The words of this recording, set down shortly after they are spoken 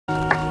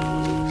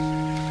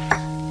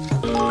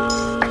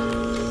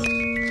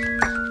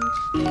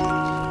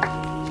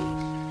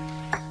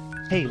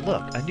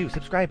found a new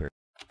subscriber.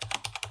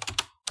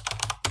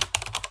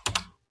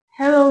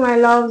 Hello my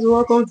loves,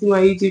 welcome to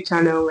my YouTube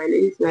channel. My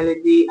name is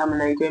Melody. I'm a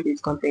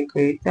Nigerian-based content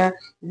creator.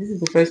 If this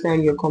is the first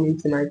time you're coming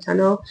to my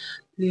channel,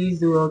 please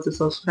do well to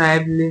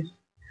subscribe, leave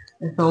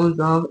a thumbs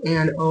up,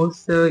 and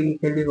also you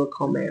can leave a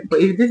comment.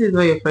 But if this is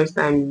not your first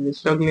time you've been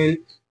struggling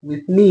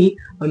with me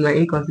on my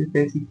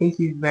inconsistency, thank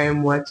you very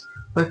much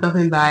for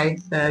stopping by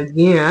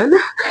again.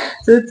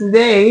 So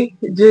today,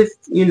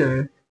 just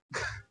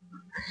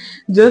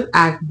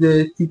as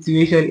the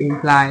situation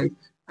implies,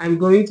 I'm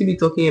going to be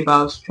talking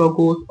about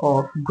struggles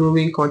of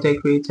growing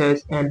content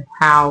creators and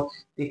how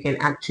they can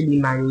actually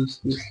manage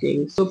these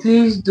things. So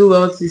please do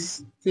well to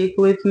stick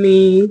with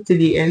me to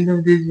the end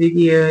of this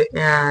video.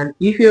 And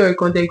if you're a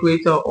content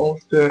creator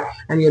also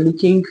and you're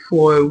looking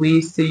for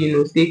ways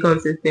to stay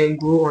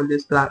consistent, grow on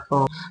this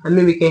platform, and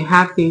maybe we can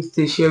have things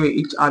to share with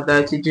each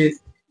other to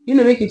just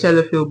make each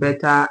other feel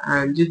better,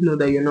 and just know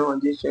that you're not on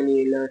this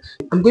journey alone.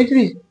 I'm going to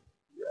be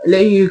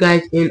letting you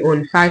guys in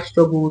on 5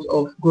 struggles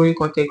of growing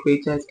content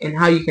creators and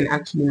how you can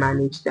actually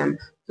manage them.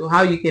 So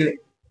how you can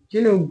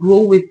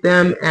grow with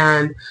them,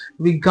 and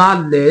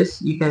regardless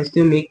you can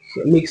still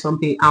make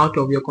something out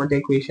of your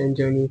content creation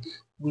journey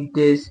with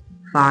these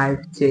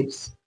 5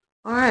 tips.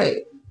 All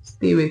right,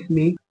 stay with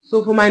me.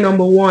 So for my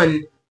number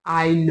 1,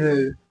 I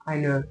know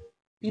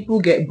people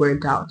get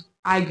burnt out.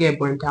 I get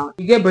burnt out.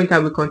 You get burnt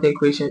out with content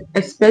creation,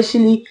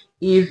 especially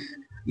if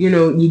you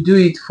do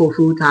it for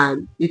full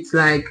time. It's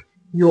like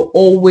you're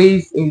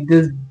always in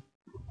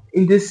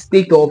this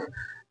state of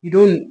you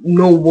don't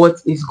know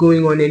what is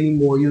going on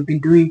anymore. You've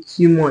been doing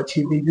too much,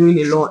 you've been doing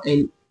a lot,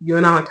 and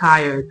you're now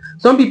tired.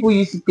 Some people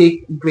used to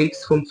take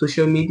breaks from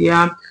social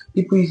media,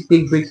 people used to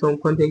take breaks from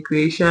content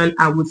creation.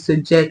 I would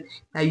suggest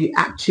that you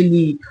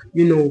actually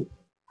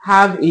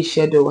have a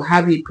schedule,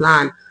 have a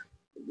plan.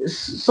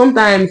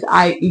 Sometimes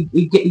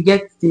it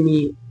gets to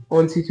me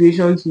on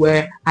situations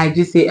where I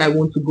just say I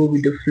want to go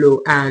with the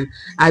flow, and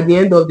at the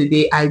end of the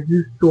day I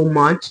do so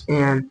much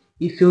and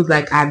it feels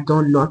like I've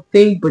done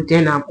nothing, but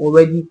then I'm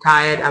already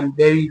tired. I'm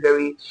very,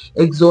 very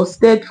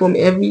exhausted from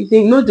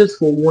everything, not just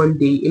for one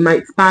day. It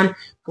might span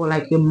for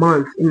like a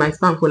month, it might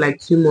span for like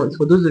 2 months.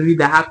 For those of you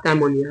that have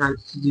time on your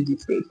hands to do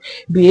these things,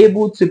 be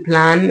able to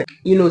plan,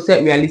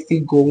 set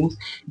realistic goals.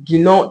 Do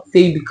not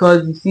say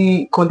because you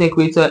see content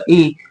creator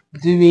A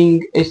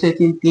doing a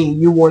certain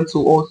thing, you want to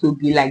also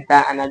be like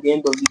that, and at the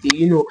end of the day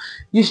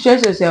you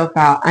stress yourself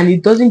out and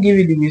it doesn't give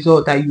you the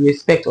result that you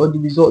expect, or the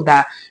result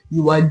that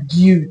you are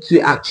due to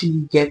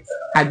actually get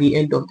at the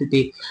end of the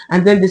day.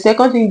 And then the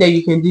second thing that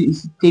you can do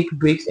is take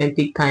breaks and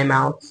take time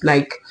out.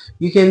 Like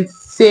you can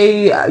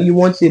say you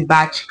want to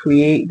batch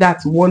create.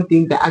 That's one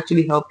thing that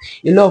actually helps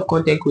a lot of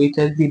content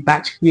creators. They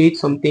batch create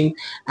something,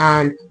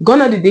 and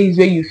gone are the days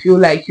where you feel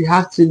like you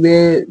have to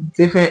wear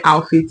different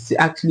outfits to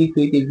actually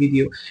create a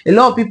video. A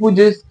lot of people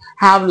just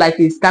have like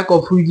a stack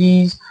of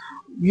hoodies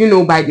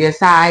by their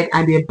side,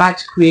 and they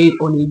batch create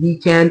on a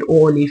weekend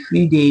or on a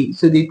free day.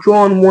 So they throw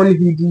on one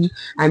hoodie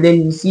and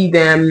then you see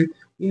them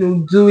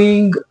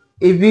doing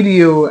a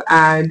video,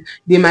 and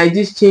they might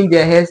just change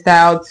their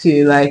hairstyle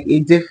to like a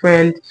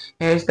different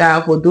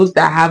hairstyle. For those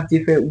that have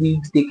different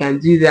wigs, they can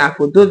do that.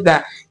 For those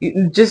that,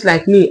 just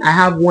like me, I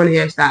have one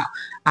hairstyle,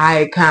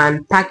 I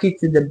can pack it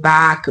to the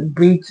back,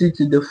 bring it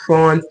to the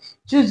front,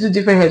 just do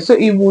different hair. So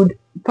it would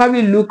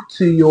probably look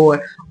to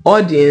your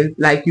audience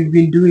like you've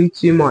been doing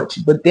too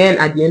much, but then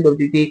at the end of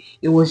the day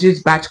it was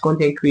just batch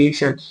content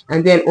creation.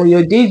 And then on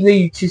your days where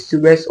you choose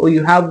to rest, or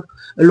you have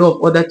a lot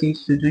of other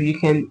things to do, you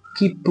can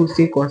keep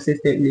posting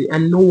consistently,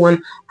 and no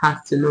one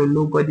has to know.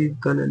 Nobody's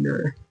gonna know.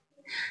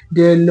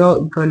 They're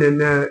not gonna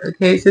know.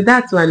 Okay, so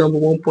that's my number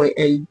 1 point,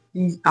 and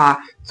these are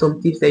some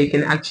tips that you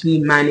can actually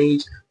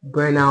manage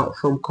burnout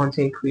from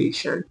content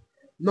creation.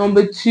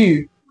 Number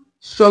 2,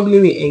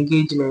 struggling with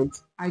engagement.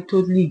 I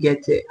totally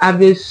get it. I've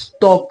been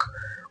stuck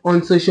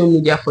on social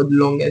media for the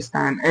longest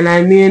time, and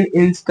I mean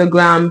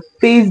Instagram,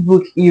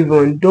 Facebook,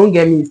 even, don't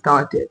get me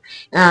started,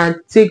 and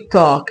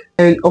TikTok,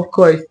 and of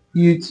course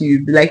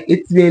YouTube. Like,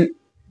 it's been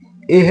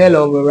a hell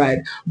of a ride.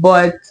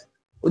 But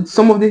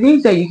some of the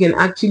things that you can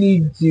actually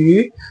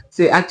do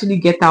to actually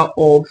get out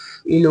of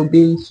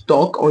being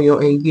stuck on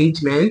your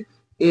engagement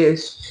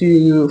is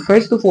to,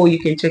 first of all, you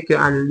can check your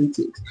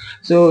analytics.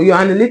 So your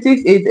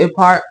analytics is a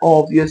part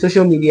of your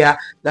social media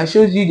that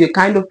shows you the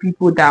kind of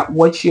people that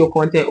watch your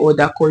content or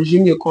that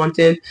consume your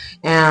content,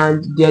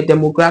 and their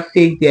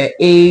demographic, their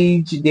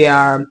age,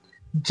 their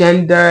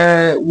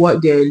gender,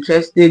 what they're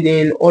interested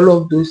in, all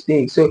of those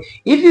things. So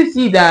if you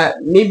see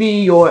that maybe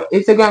your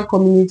Instagram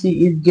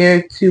community is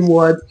geared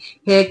towards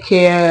hair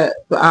care,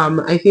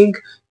 I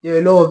think there are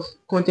a lot of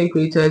content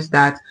creators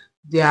that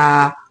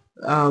their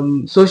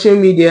social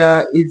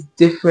media is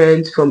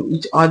different from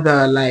each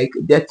other. Like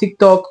their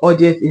TikTok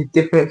audience is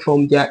different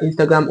from their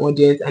Instagram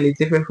audience, and it's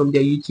different from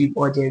their YouTube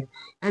audience.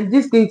 And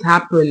these things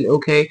happen,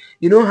 okay?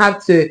 You don't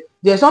have to.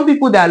 There are some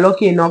people that are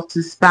lucky enough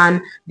to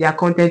span their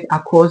content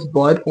across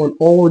board on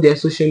all their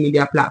social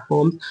media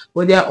platforms,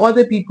 but there are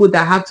other people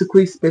that have to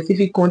create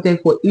specific content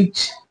for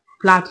each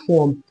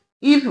platform.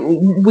 If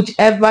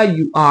whichever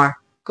you are,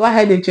 Go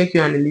ahead and check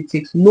your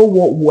analytics, know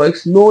what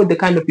works, know the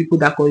kind of people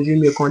that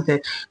consume your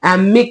content,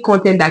 and make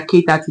content that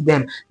cater to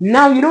them.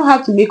 Now, you don't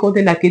have to make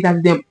content that cater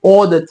to them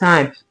all the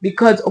time,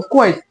 because of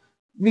course,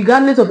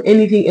 regardless of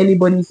anything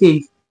anybody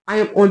says, I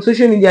am on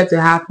social media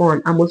to have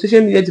fun. I'm on social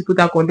media to put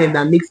out content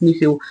that makes me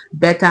feel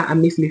better and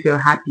makes me feel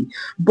happy.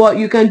 But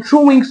you can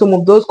throw in some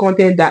of those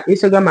content that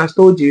Instagram has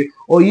told you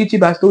or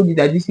YouTube has told you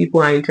that these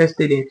people are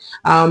interested in.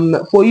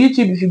 For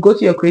YouTube, if you go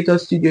to your creator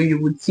studio, you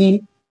would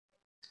see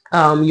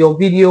your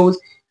videos,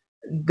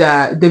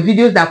 the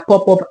videos that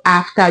pop up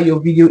after your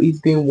video is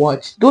being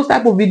watched. Those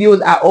type of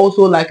videos are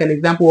also like an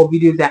example of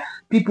videos that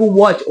people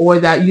watch or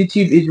that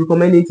YouTube is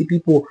recommending to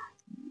people,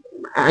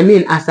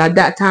 as at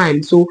that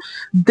time. So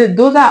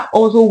those are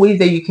also ways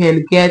that you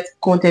can get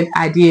content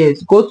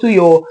ideas. Go to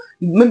your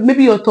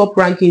maybe your top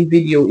ranking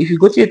video. If you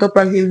go to your top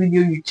ranking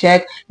video, you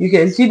check, you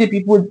can see the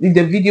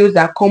videos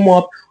that come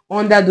up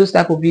under those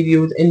type of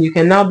videos, and you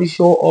can now be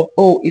sure of,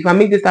 oh, if I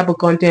make this type of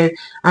content,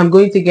 I'm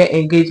going to get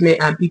engagement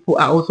and people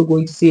are also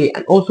going to see it.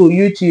 And also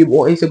YouTube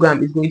or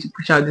Instagram is going to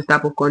push out this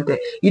type of content.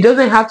 It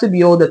doesn't have to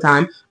be all the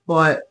time,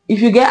 but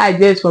if you get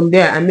ideas from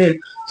there,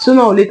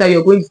 sooner or later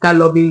you're going to start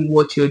loving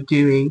what you're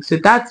doing. So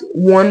that's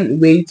one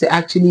way to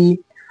actually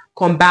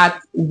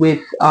combat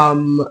with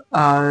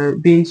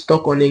being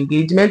stuck on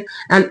engagement.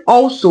 And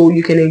also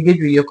you can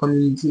engage with your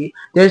community.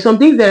 There are some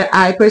things that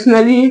I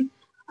personally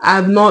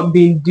have not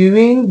been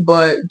doing,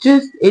 but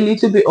just a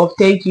little bit of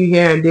thank you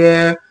here and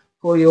there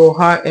for your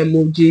heart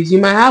emojis. You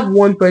might have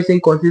one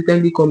person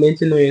consistently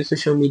commenting on your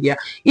social media.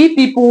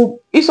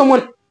 If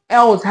someone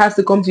else has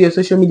to come to your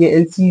social media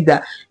and see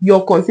that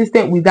you're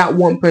consistent with that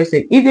one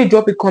person, if they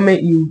drop a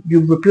comment, you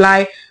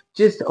reply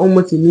just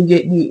almost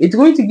immediately. It's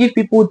going to give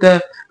people the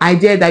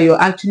idea that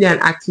you're actually an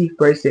active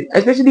person,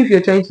 especially if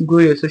you're trying to grow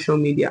your social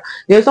media.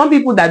 There are some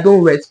people that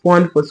don't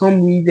respond for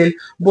some reason,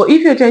 but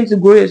if you're trying to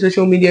grow your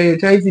social media, you're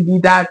trying to be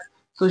that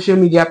social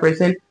media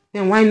person,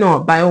 then why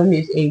not, by all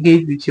means,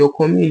 engage with your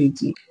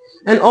community.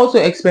 And also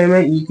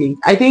experiment new things.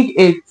 I think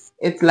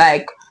it's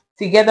like,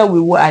 together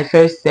with what I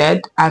first said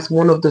as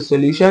one of the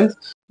solutions,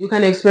 you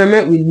can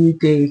experiment with new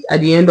things.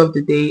 At the end of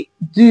the day,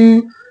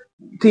 do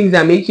things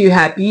that make you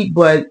happy,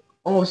 but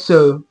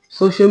also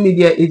social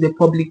media is a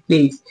public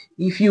place.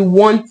 If you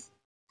want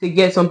to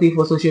get something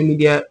from social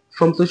media,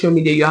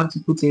 you have to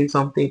put in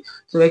something.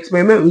 So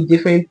experiment with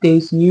different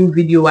things, new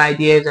video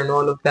ideas and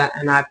all of that,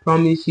 and I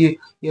promise you,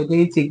 you're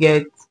going to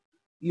get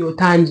your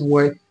time's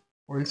worth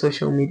on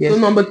social media. So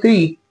number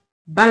 3,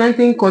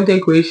 balancing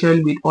content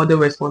creation with other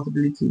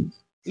responsibilities.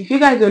 If you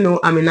guys don't know,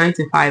 I'm a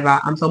 9-to-5er.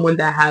 I'm someone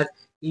that has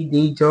a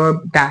day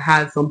job, that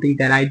has something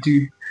that I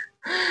do.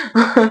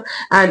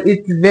 And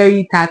it's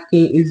very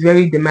tasking, it's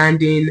very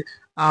demanding.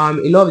 A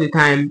lot of the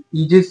time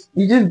you just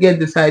get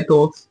the side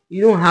thoughts.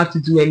 You don't have to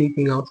do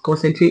anything else,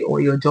 concentrate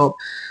on your job,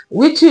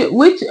 which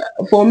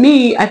for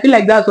me, I feel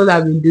like that's what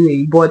I've been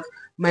doing, but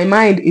my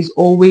mind is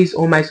always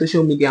on my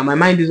social media. My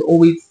mind is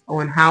always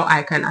on how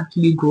I can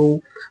actually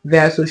grow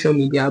via social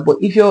media. But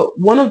if you're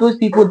one of those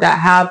people that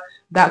have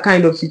that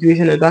kind of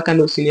situation or that kind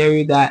of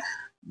scenario, that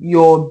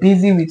you're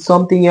busy with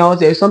something else,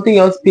 there's something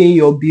else paying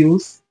your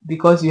bills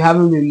because you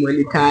haven't been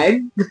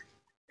monetized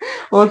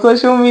on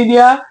social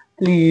media,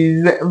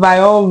 please, by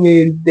all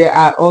means, there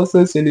are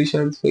also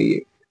solutions for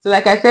you. So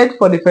like I said,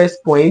 for the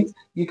first point,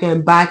 you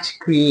can batch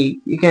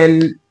create.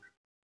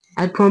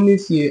 I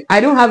promise you, I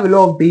don't have a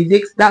lot of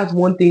basics. That's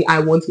one thing I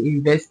want to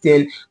invest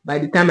in by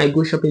the time I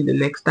go shopping the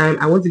next time.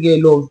 I want to get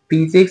a lot of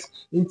basics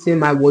into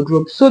my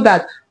wardrobe so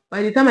that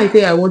by the time I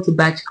say I want to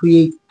batch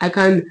create, I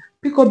can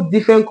pick up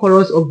different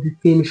colors of the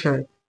same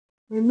shirt.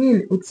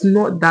 It's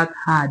not that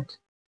hard.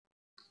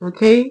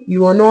 Okay?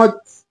 You are not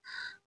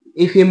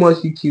a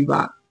famous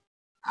YouTuber.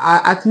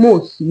 At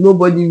most,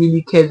 nobody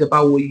really cares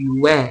about what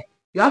you wear.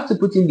 You have to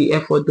put in the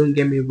effort, don't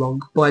get me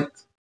wrong, but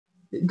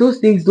those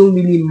things don't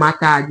really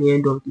matter at the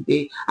end of the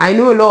day. I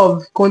know a lot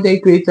of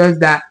content creators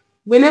that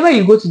whenever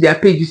you go to their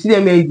page, you see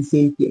them wearing the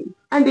same thing,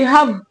 and they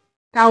have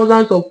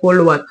thousands of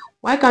followers.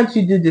 Why can't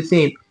you do the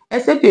same?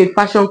 Except you're a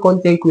fashion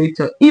content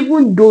creator,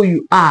 even though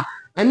you are.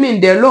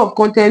 There are a lot of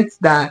contents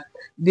that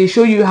they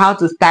show you how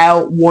to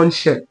style one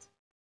shirt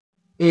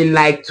in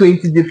like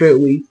 20 different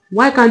ways.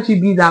 Why can't you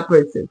be that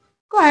person?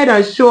 Go ahead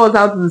and show us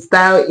how to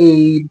style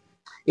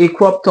a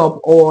crop top,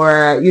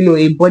 or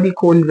a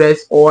bodycon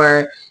dress,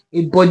 or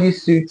a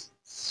bodysuit,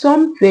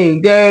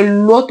 something. There are a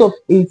lot of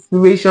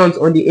inspirations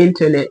on the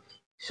internet.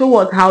 Show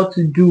us how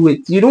to do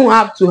it. You don't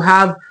have to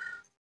have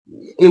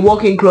a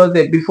walk-in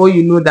closet before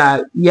you know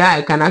that, yeah,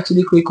 I can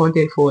actually create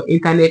content for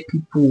internet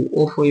people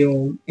or for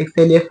your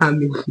extended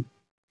family.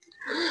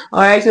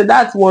 Alright, so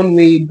that's one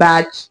way,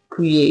 batch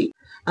create.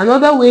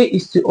 Another way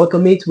is to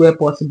automate where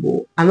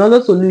possible.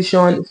 Another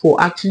solution for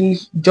actually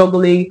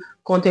juggling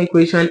content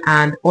creation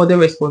and other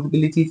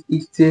responsibilities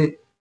is to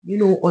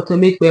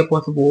automate where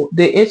possible.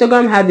 The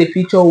Instagram has a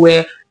feature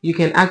where you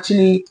can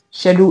actually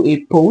schedule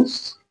a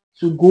post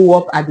to go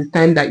up at the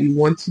time that you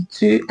want it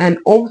to, and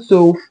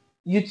also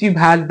YouTube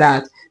has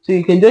that. So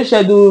you can just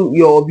schedule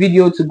your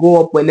video to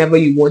go up whenever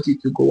you want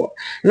it to go up.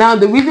 Now,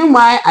 the reason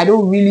why I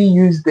don't really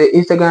use the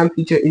Instagram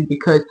feature is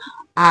because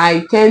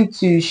I tend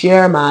to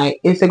share my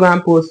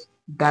Instagram posts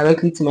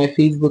directly to my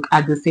Facebook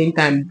at the same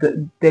time.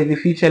 There's a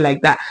feature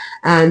like that,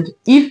 and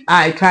if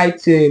I try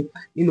to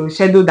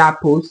schedule that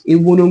post, it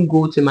wouldn't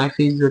go to my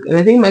Facebook. And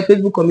I think my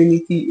Facebook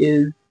community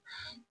is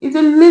it's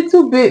a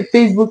little bit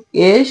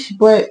Facebook-ish,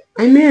 but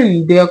I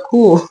mean they're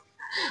cool.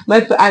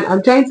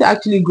 I'm trying to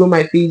actually grow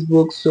my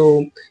Facebook,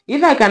 so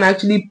if I can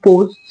actually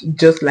post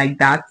just like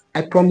that,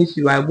 I promise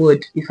you I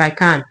would. If I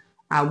can,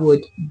 I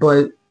would.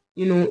 But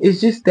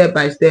it's just step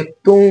by step.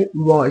 Don't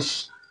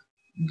rush.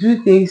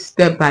 Do things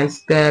step by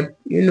step.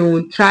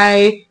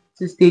 Try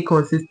to stay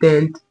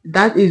consistent.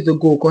 That is the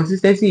goal.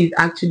 Consistency is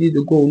actually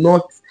the goal,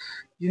 not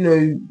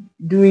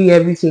doing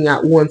everything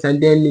at once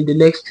and then in the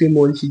next 3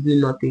 months you do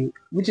nothing,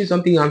 which is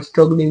something I'm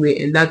struggling with,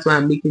 and that's why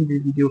I'm making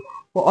this video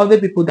for other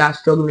people that are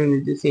struggling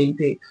with the same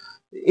thing.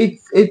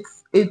 It's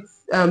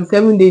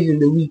 7 days in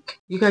the week.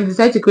 You can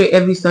decide to create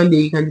every Sunday,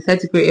 you can decide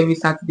to create every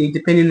Saturday,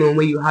 depending on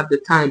when you have the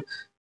time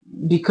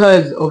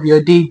because of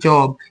your day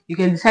job. You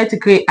can decide to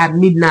create at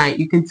midnight.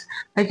 You can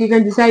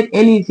decide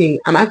anything.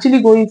 I'm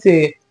actually going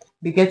to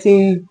be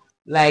getting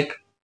like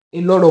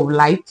a lot of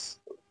lights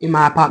in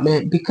my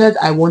apartment because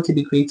I want to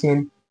be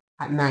creating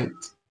at night.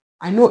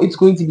 I know it's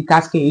going to be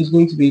tasking, it's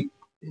going to be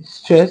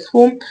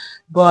stressful,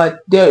 but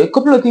there are a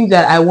couple of things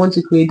that I want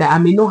to create that I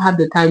may not have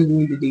the time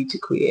during the day to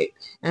create,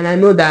 and I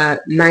know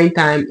that night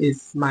time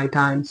is my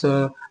time,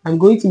 so I'm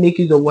going to make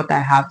use of what I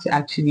have to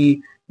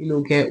actually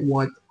get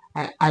what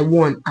I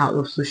want out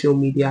of social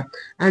media.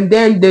 And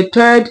then the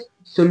third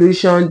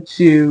solution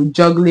to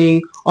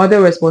juggling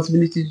other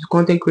responsibilities to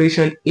content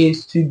creation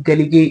is to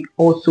delegate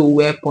also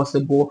where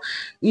possible.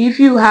 If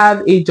you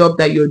have a job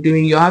that you're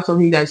doing, you have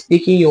something that's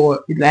taking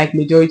your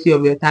majority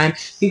of your time,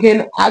 you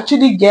can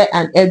actually get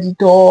an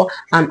editor,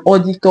 an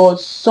auditor,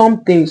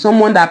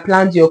 someone that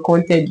plans your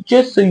content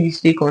just so you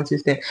stay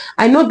consistent.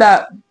 I know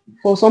that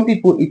for some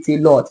people it's a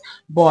lot,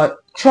 but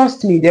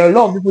trust me, there are a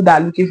lot of people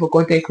that are looking for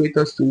content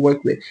creators to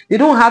work with. They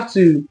don't have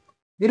to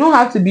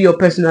be your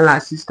personal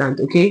assistant,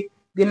 okay?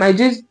 They might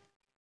just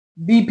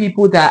be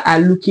people that are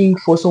looking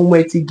for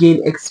somewhere to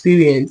gain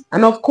experience.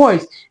 And of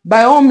course,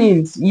 by all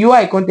means, you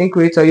are a content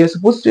creator, you're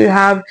supposed to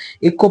have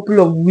a couple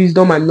of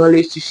wisdom and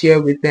knowledge to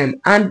share with them,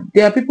 and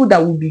there are people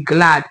that will be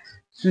glad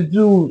to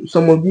do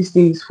some of these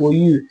things for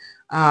you,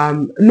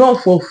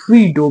 not for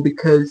free though,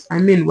 because I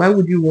mean, why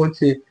would you want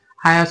to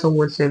hire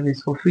someone's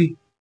service for free,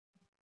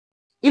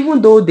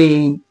 even though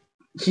they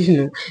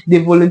they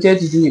volunteer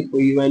to do it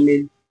for you? I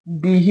mean,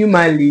 be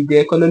humanly, the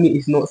economy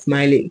is not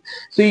smiling,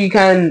 so you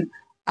can,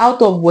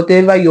 out of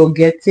whatever you're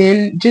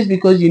getting, just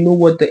because you know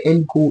what the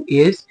end goal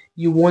is,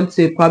 you want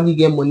to probably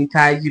get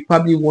monetized, you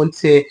probably want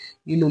to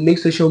make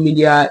social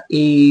media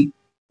a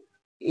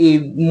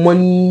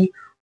money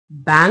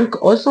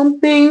bank or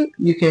something,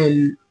 you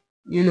can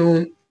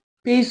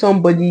pay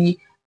somebody,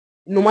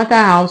 no matter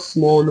how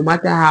small, no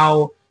matter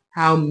how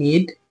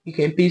mid, you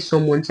can pay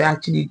someone to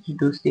actually do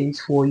those things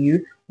for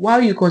you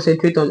while you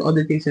concentrate on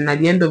other things, and at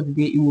the end of the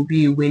day it will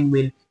be a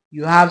win-win.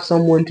 You have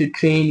someone to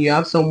train, you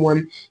have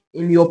someone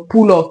in your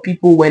pool of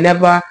people.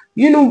 Whenever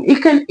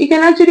it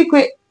can actually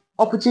create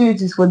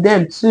opportunities for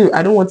them too.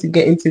 I don't want to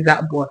get into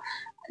that, but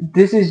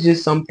this is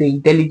just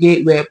something.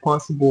 Delegate where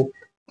possible.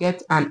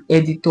 Get an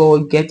editor,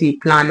 get a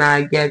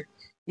planner, get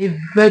a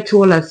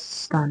virtual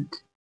assistant.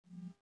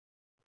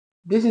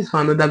 This is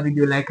for another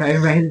video, like I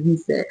rightly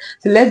said.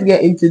 So let's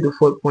get into the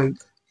fourth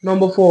point.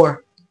 Number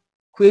 4,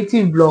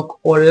 creative block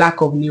or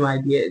lack of new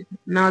ideas.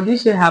 Now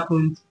this shit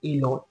happens a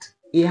lot.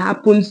 It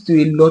happens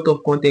to a lot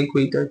of content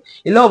creators.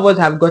 A lot of us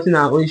have gotten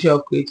our own share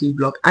of creative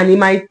block, and it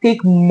might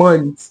take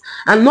months.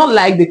 And not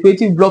like the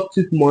creative block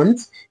took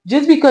months.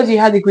 Just because you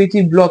had the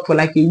creative block for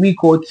like a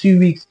week or 2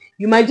 weeks,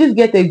 you might just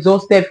get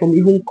exhausted from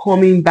even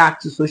coming back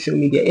to social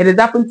media. It has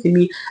happened to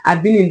me.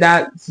 I've been in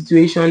that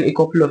situation a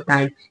couple of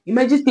times. It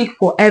might just take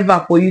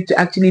forever for you to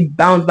actually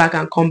bounce back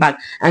and come back,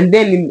 and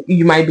then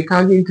you might be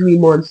counting 3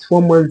 months,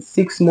 4 months,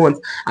 6 months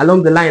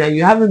along the line, and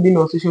you haven't been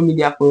on social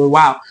media for a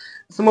while.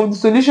 Some of the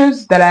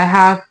solutions that I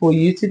have for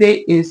you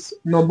today is: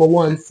 number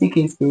 1, seek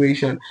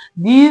inspiration.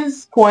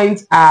 These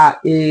points are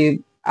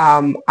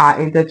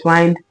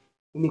intertwined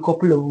in a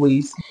couple of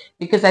ways,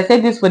 because I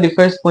said this for the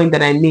first point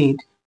that I made.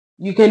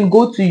 You can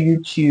go to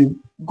YouTube,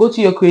 go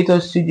to your creator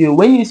studio.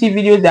 When you see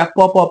videos that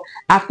pop up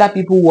after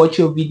people watch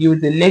your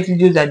videos, the next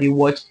videos that they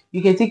watch,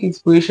 you can take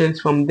inspirations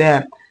from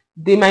there.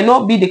 They might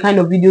not be the kind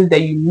of videos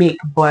that you make,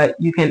 but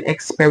you can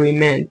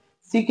experiment.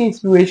 Seek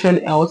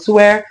inspiration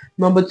elsewhere.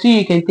 Number 2,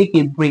 you can take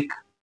a break.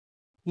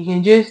 You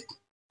can just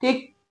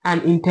take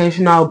an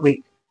intentional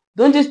break.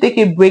 Don't just take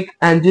a break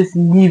and just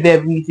leave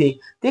everything.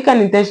 Take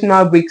an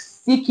intentional break,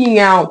 seeking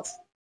out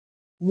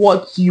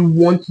what you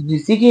want to do,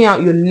 seeking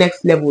out your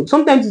next level.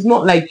 Sometimes it's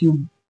not like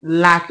you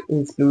lack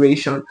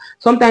inspiration.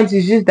 Sometimes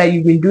it's just that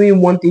you've been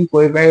doing one thing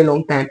for a very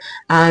long time,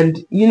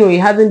 and it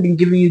hasn't been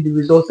giving you the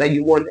results that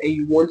you want, and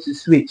you want to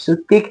switch. So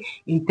take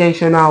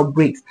intentional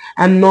breaks.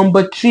 And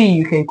number three,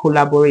 you can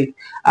collaborate.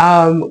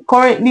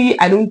 Currently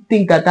I don't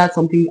think that that's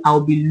something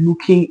I'll be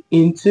looking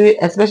into,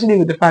 especially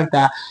with the fact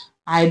that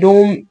I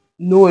don't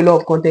know a lot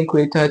of content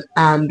creators,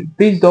 and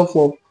based off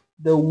of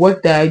the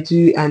work that I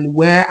do and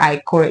where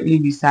I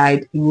currently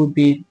reside, it would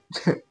be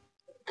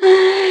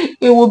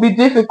it will be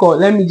difficult.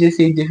 Let me just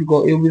say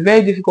difficult. It will be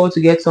very difficult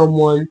to get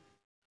someone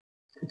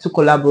to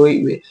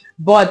collaborate with.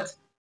 But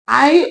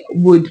I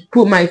would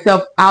put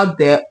myself out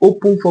there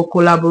open for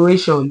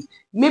collaborations.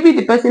 Maybe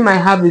the person might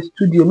have a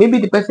studio, maybe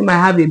the person might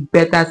have a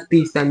better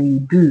space than you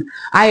do.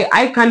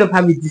 I kind of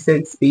have a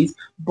decent space,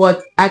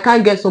 but I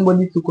can't get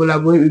somebody to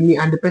collaborate with me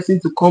and the person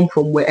to come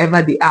from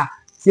wherever they are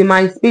to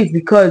my space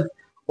because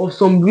of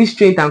some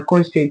restraint and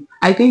constraint.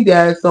 I think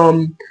there are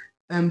some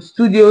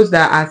studios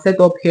that are set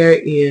up here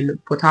in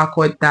Port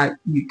Harcourt that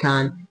you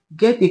can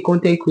get a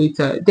content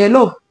creator. There are a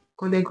lot of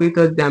content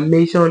creators that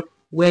mention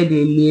where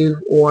they live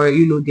or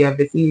their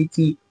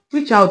vicinity.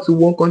 Reach out to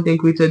one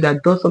content creator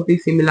that does something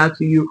similar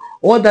to you,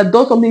 or that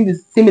does something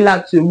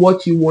similar to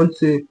what you want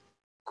to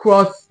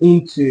cross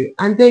into,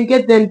 and then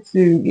get them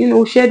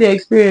to share their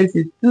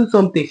experiences, do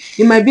something.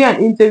 It might be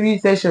an interview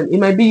session, it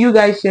might be you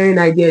guys sharing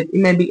ideas, it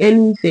might be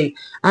anything.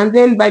 And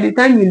then by the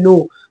time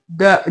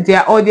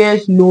their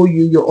audience know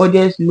you, your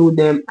audience know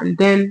them, and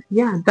then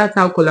yeah, that's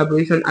how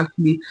collaboration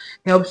actually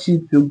helps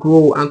you to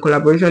grow, and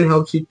collaboration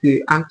helps you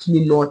to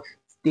actually not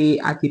stay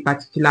at a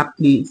particular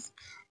place.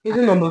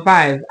 Reason number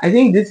five, I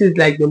think this is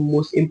like the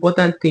most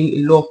important thing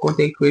a lot of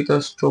content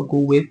creators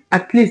struggle with,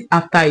 at least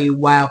after a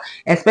while,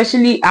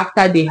 especially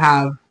after they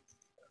have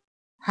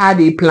had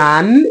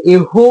a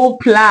whole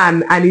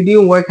plan, and it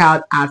didn't work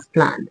out as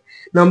planned.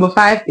 Number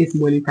five is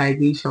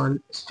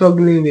monetization.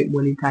 Struggling with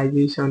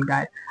monetization,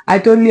 guys. I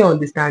totally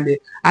understand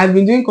it. I've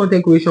been doing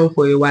content creation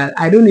for a while.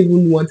 I don't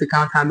even want to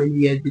count how many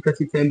years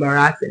because it's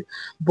embarrassing.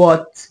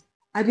 But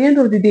at the end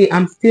of the day,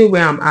 I'm still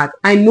where I'm at.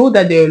 I know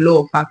that there are a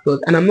lot of factors,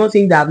 and I'm not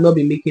saying that I've not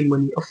been making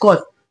money. Of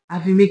course,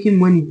 I've been making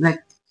money. Like,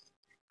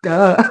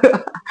 duh.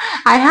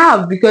 I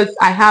have, because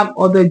I have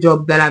other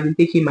jobs that I've been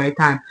taking my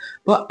time.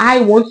 But I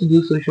want to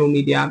do social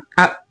media.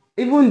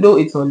 Even though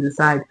it's on the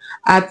side,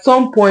 at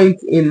some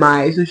point in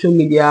my social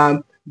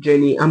media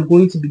journey, I'm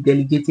going to be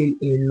delegating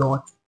a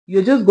lot.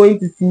 You're just going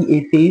to see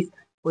a face,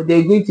 but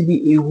there's going to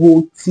be a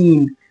whole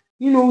team,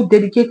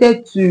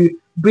 dedicated to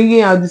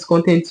bringing out this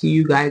content to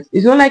you guys.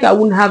 It's not like I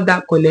wouldn't have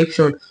that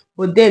connection,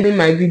 but then doing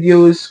my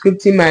videos,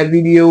 scripting my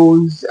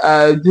videos,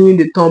 doing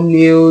the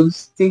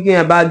thumbnails, thinking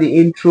about the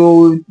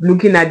intro,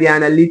 looking at the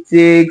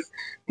analytics,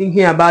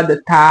 thinking about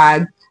the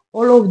tag,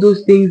 all of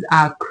those things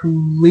are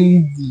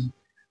crazy.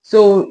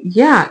 So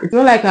yeah, it's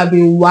not like I've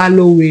been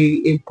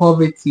wallowing in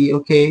poverty,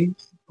 okay?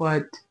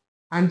 But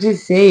I'm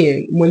just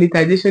saying,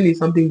 monetization is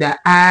something that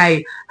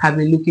I have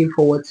been looking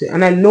forward to,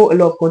 and I know a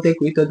lot of content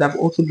creators have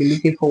also been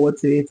looking forward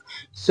to it.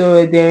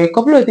 So there are a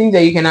couple of things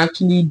that you can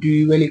actually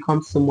do when it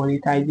comes to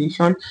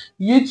monetization.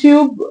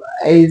 YouTube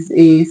is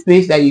a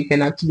space that you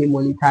can actually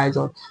monetize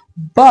on,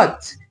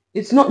 but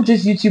it's not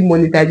just YouTube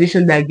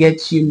monetization that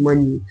gets you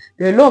money.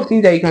 There are a lot of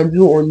things that you can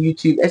do on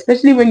YouTube,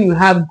 especially when you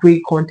have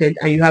great content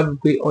and you have a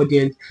great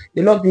audience.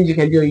 There are a lot of things you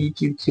can do on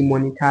YouTube to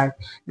monetize.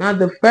 Now,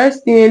 the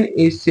first thing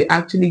is to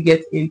actually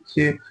get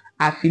into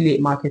affiliate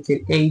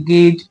marketing.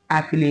 Engage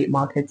affiliate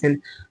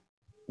marketing.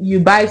 You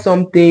buy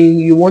something,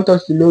 you want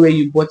us to know where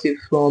you bought it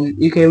from.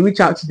 You can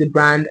reach out to the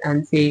brand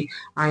and say,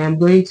 I am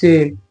going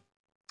to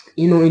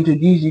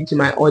introduce you to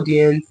my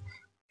audience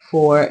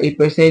for a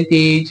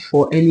percentage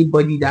for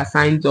anybody that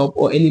signs up,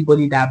 or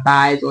anybody that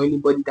buys, or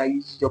anybody that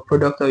uses your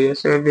product or your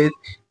service.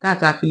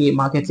 That's affiliate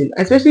marketing,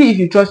 especially if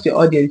you trust your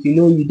audience.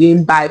 You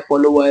didn't buy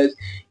followers,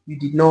 you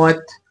did not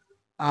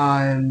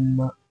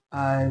um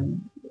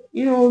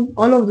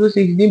all of those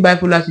things. You didn't buy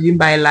followers, you didn't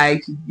buy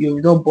likes,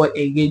 you've not bought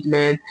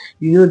engagement.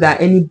 You know that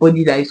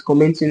anybody that is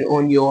commenting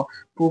on your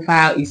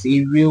profile is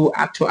a real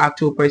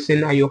actual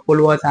person, and your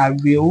followers are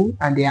real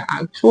and they are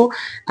actual.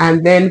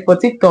 And then for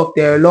TikTok,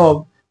 there are a lot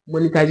of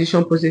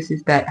monetization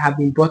processes that have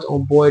been brought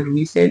on board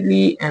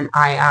recently, and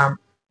I am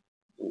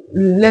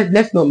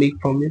let's not make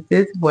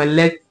promises, but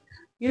let's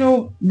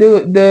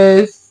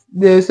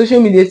the social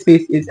media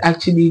space is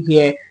actually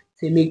here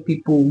to make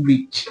people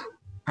rich,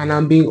 and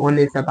I'm being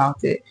honest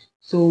about it.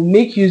 So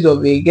make use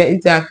of it, get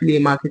into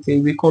affiliate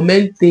marketing,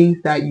 recommend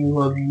things that you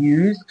have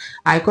used.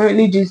 I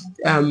currently just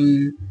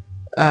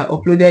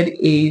uploaded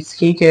a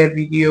skincare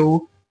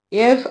video.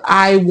 If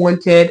I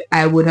wanted,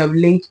 I would have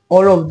linked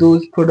all of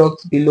those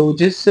products below,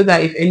 just so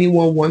that if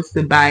anyone wants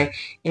to buy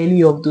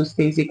any of those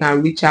things, they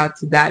can reach out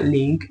to that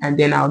link, and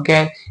then I'll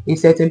get a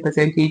certain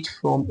percentage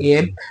from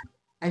it.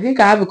 I think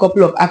I have a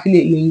couple of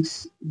affiliate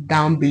links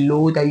down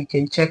below that you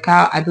can check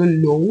out. I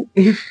don't know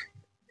if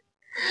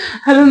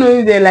I don't know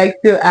if they're like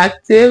still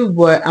active,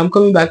 but I'm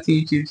coming back to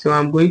YouTube, so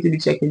I'm going to be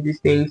checking these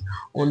things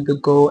on the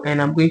go,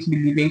 and I'm going to be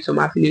leaving some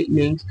affiliate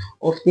links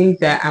of things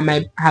that I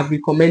might have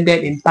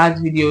recommended in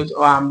past videos,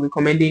 or I'm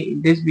recommending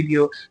in this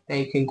video that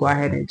you can go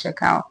ahead and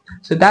check out.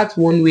 So that's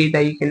one way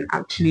that you can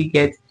actually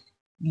get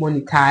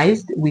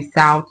monetized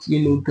without,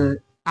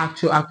 the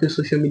actual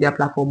social media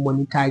platform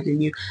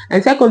monetizing you.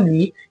 And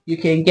secondly, you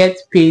can get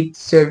paid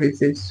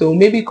services, so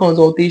maybe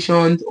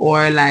consultations,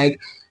 or like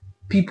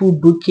people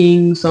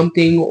booking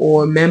something,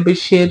 or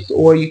memberships,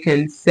 or you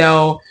can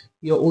sell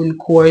your own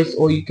course,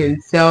 or you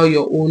can sell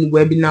your own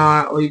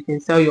webinar, or you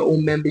can sell your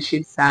own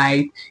membership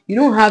site. You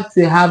don't have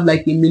to have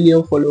like 1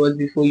 million followers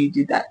before you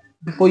do that.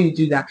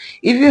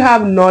 If you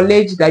have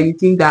knowledge that you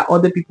think that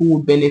other people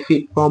will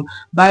benefit from,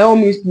 by all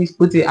means, please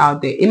put it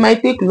out there. It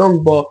might take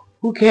long, but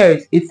who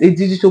cares? It's a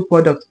digital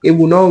product. It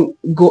will not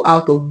go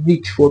out of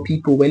reach for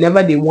people.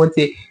 Whenever they want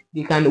it,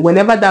 they can.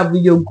 Whenever that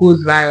video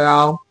goes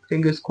viral,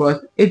 fingers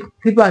crossed,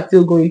 people are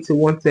still going to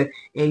want to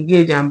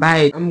engage and buy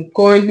it. I'm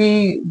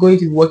currently going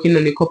to be working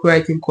on a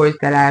copywriting course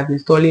that I have been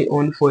installing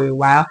on for a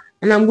while,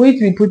 and I'm going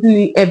to be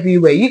putting it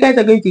everywhere. You guys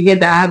are going to hear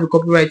that I have a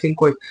copywriting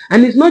course,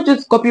 and it's not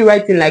just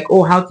copywriting like,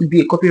 oh, how to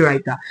be a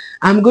copywriter.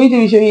 I'm going to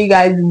be showing you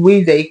guys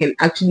ways that you can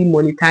actually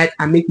monetize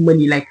and make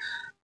money, like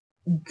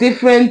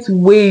different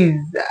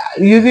ways,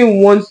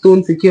 using one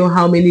stone to kill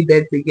how many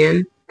birds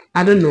again?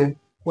 I don't know.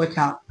 Watch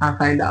out and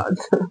find out.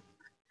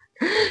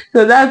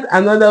 So that's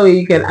another way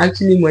you can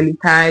actually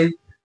monetize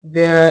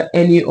via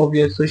any of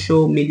your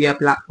social media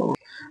platforms.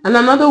 And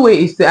another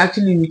way is to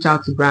actually reach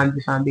out to brands,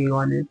 if I'm being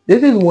honest.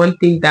 This is one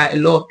thing that a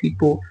lot of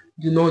people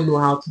do not know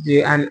how to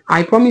do. And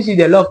I promise you,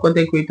 there are a lot of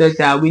content creators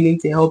that are willing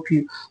to help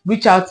you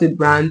reach out to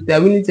brands.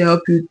 They're willing to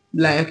help you,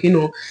 like,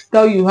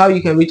 tell you how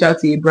you can reach out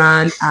to a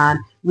brand and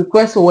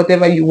request for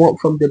whatever you want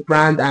from the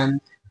brand,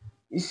 and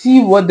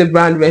see what the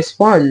brand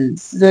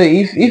responds. So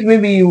if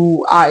maybe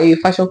you are a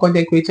fashion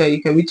content creator,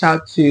 you can reach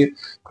out to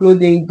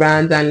clothing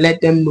brands and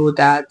let them know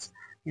that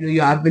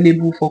you're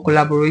available for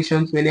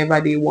collaborations whenever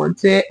they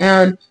want it.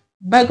 And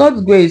by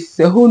God's grace,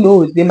 who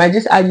knows, they might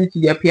just add you to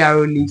their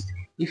PRO list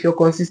if you're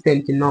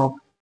consistent enough.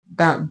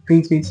 That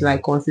brings me to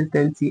like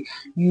consistency.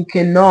 You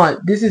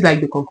cannot, this is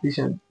like the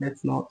conclusion,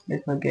 let's not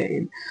get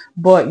in,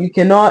 but you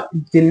cannot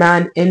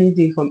demand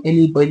anything from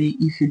anybody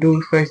if you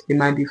don't first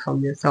demand it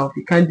from yourself.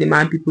 You can't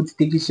demand people to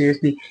take you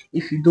seriously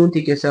if you don't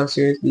take yourself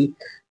seriously.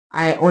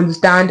 I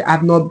understand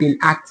I've not been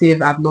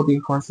active, I've not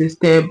been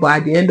consistent, but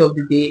at the end of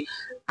the day,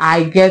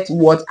 I get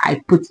what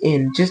I put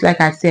in. Just like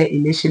I said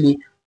initially,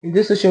 in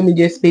this social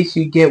media space,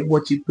 you get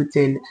what you put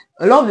in.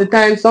 A lot of the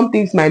time, some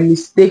things might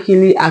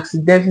mistakenly,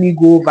 accidentally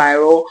go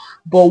viral,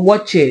 but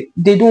watch it.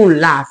 They don't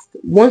last.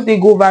 Once they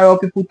go viral,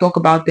 people talk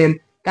about them.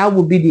 That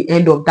will be the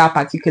end of that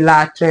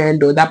particular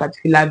trend, or that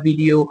particular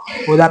video,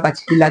 or that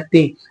particular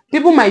thing.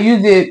 People might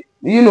use it,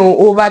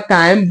 over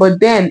time, but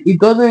then it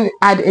doesn't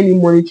add any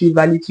monetary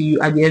value to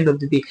you at the end of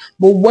the day.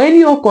 But when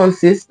you're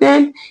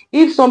consistent,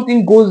 if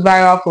something goes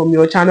viral from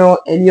your channel,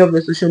 any of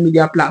the social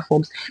media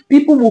platforms,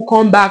 people will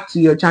come back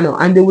to your channel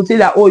and they will say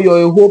that, oh,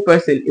 you're a whole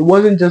person. It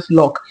wasn't just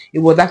luck. It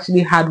was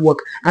actually hard work.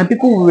 And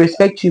people will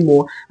respect you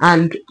more.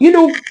 And,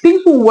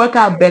 things will work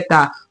out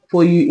better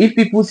for you if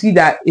people see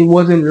that it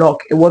wasn't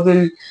luck. It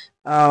wasn't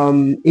a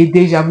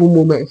deja vu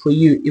moment for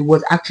you. It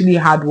was actually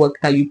hard work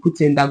that you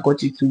put in that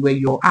got you to where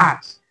you're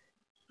at.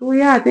 So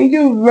yeah, thank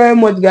you very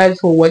much guys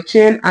for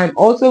watching. I'm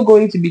also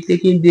going to be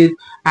taking this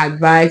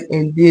advice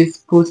and these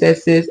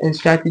processes and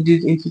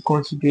strategies into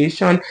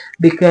consideration,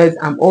 because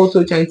I'm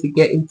also trying to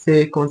get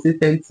into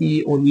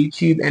consistency on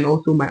YouTube and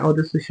also my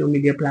other social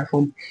media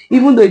platforms,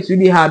 even though it's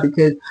really hard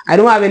because I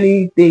don't have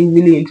anything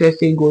really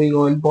interesting going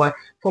on. But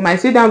for my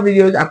sit down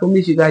videos, I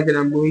promise you guys that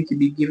I'm going to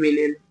be giving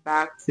it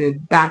back to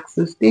back.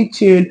 So stay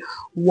tuned,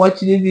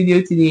 watch this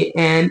video to the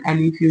end, and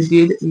if you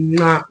did,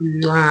 mwah,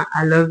 mwah,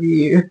 I love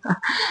you.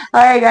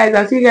 Alright guys,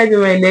 I'll see you guys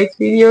in my next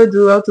video.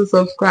 Do well to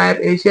subscribe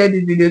and share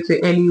this video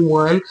to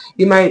anyone.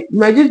 You might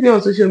just be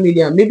on social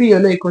media. Maybe you're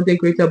not a content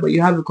creator, but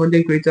you have a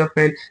content creator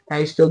friend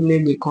that is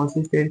struggling with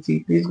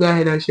consistency. Please go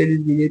ahead and share this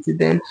video to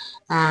them.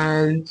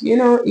 And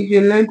if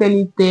you learned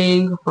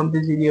anything from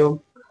this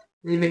video,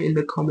 leave it in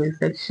the comment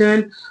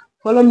section.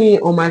 Follow me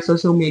on my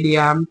social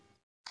media.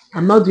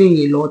 I'm not doing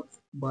a lot,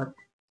 but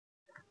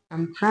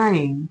I'm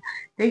trying.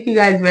 Thank you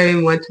guys very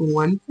much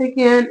once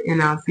again,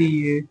 and I'll see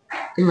you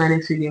in my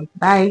next video.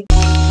 Bye.